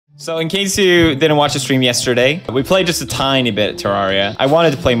So in case you didn't watch the stream yesterday, we played just a tiny bit Terraria. I wanted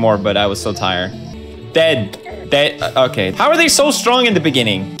to play more, but I was so tired. Dead. Okay. How are they so strong in the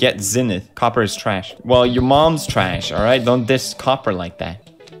beginning? Get Zenith. Copper is trash. Well, your mom's trash, all right? Don't diss copper like that.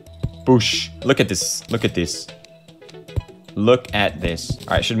 Boosh. Look at this. Look at this. Look at this.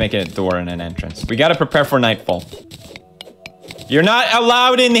 All right, should make it a door and an entrance. We gotta prepare for nightfall. You're not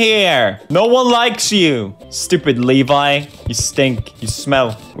allowed in here. No one likes you. Stupid Levi. You stink. You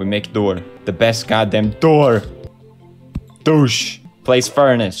smell. We make door. The best goddamn door. Douche. Place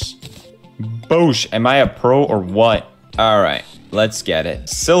furnace. Boosh. Am I a pro or what? All right. Let's get it.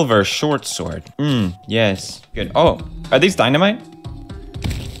 Silver short sword. Yes. Good. Oh, are these dynamite?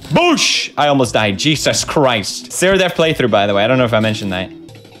 Boosh! I almost died. Jesus Christ. Zero death playthrough, by the way. I don't know if I mentioned that.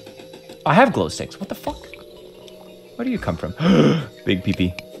 I have glow sticks. What the fuck? Where do you come from? Big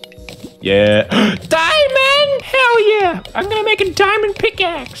pee-pee. Yeah. Diamond! Hell yeah! I'm gonna make a diamond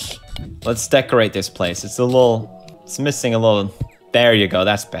pickaxe. Let's decorate this place. It's a little... It's missing a little... There you go.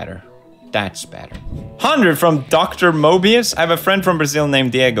 That's better. That's better. 100 from Dr. Mobius. I have a friend from Brazil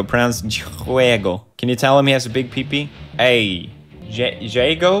named Diego, pronounced Juego. Can you tell him he has a big pee-pee? Hey.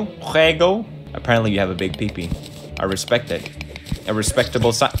 Juego? Apparently you have a big pee-pee. I respect it. A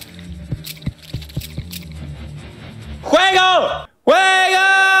respectable sign. Juego! Juego!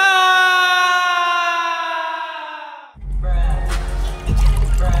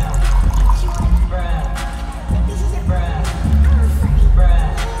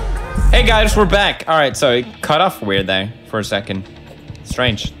 Hey guys, we're back. All right, so it cut off weird there for a second.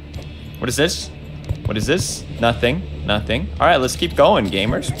 Strange. What is this? What is this? Nothing. Nothing. All right, let's keep going,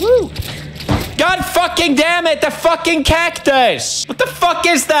 gamers. Woo! God fucking damn it, the fucking cactus! What the fuck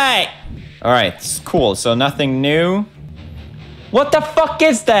is that? All right, it's cool. So nothing new. What the fuck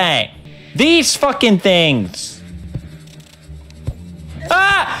is that? These fucking things.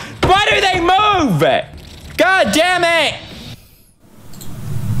 Ah! Why do they move? God damn it!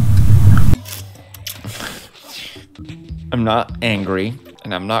 I'm not angry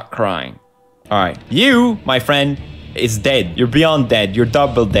and I'm not crying. All right, you, my friend, is dead. You're beyond dead. You're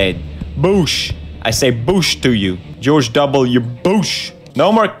double dead. Boosh. I say boosh to you. George W. Boosh.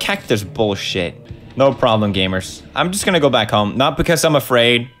 No more cactus bullshit. No problem, gamers. I'm just gonna go back home. Not because I'm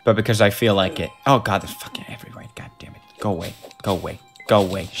afraid, but because I feel like it. Oh god, they're fucking everywhere. God damn it. Go away. Go away. Go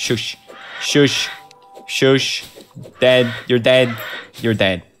away. Shush. Shush. Shush. Dead. You're dead. You're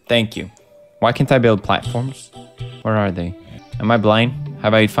dead. Thank you. Why can't I build platforms? Where are they? Am I blind?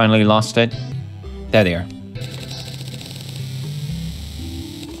 Have I finally lost it? There they are.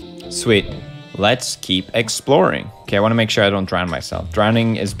 Sweet. Let's keep exploring. Okay, I want to make sure I don't drown myself.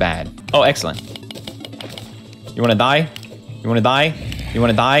 Drowning is bad. Oh, excellent. You want to die? You want to die? You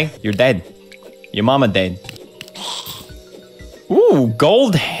want to die? You're dead. Your mama dead. Ooh,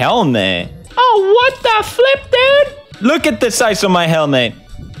 gold helmet. Oh, what the flip, dude? Look at the size of my helmet.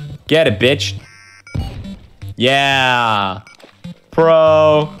 Get it, bitch. Yeah.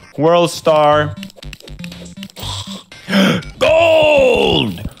 Pro. World star.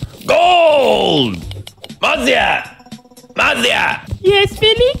 Gold! Gold! Mazia! Mazia! Yes,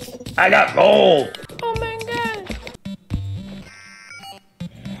 Felix? I got gold! Oh my god.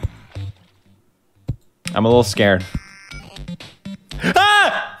 I'm a little scared.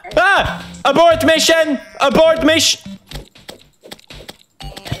 Ah! Ah! Abort mission! Abort mission!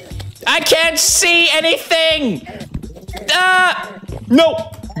 I can't see anything! Ah!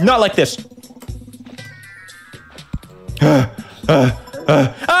 No! Not like this.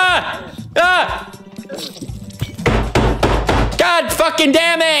 God fucking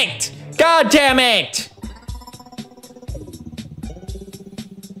damn it! God damn it!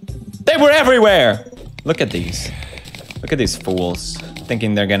 They were everywhere! Look at these. Look at these fools.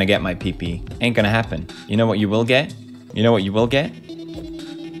 Thinking they're gonna get my PP. Ain't gonna happen. You know what you will get? You know what you will get?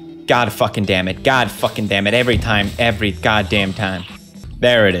 God fucking damn it. God fucking damn it. Every time. Every goddamn time.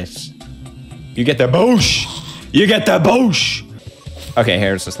 There it is. You get the boosh! You get the boosh! Okay,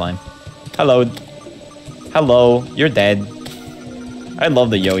 here's this line. Hello. Hello. You're dead. I love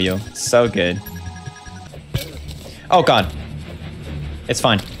the yo-yo. So good. Oh, God. It's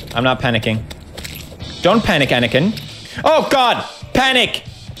fine. I'm not panicking. Don't panic, Anakin. Oh, God. Panic.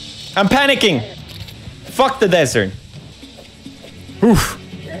 I'm panicking. Fuck the desert. Oof.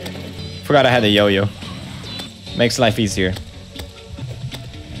 Forgot I had a yo-yo. Makes life easier.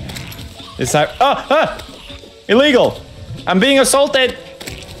 This time. Ah! Ah! Illegal! I'm being assaulted!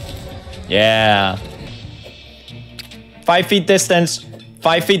 Yeah. 5 feet distance.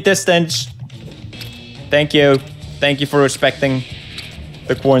 5 feet distance. Thank you. Thank you for respecting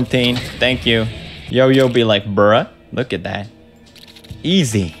the quarantine. Thank you. Yo-yo be like, bruh. Look at that.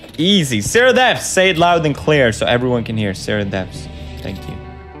 Easy. Easy. Sarah Depths. Say it loud and clear so everyone can hear. Sarah Depths. Thank you.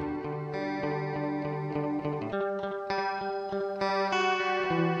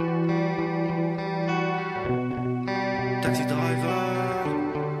 Taxi driver.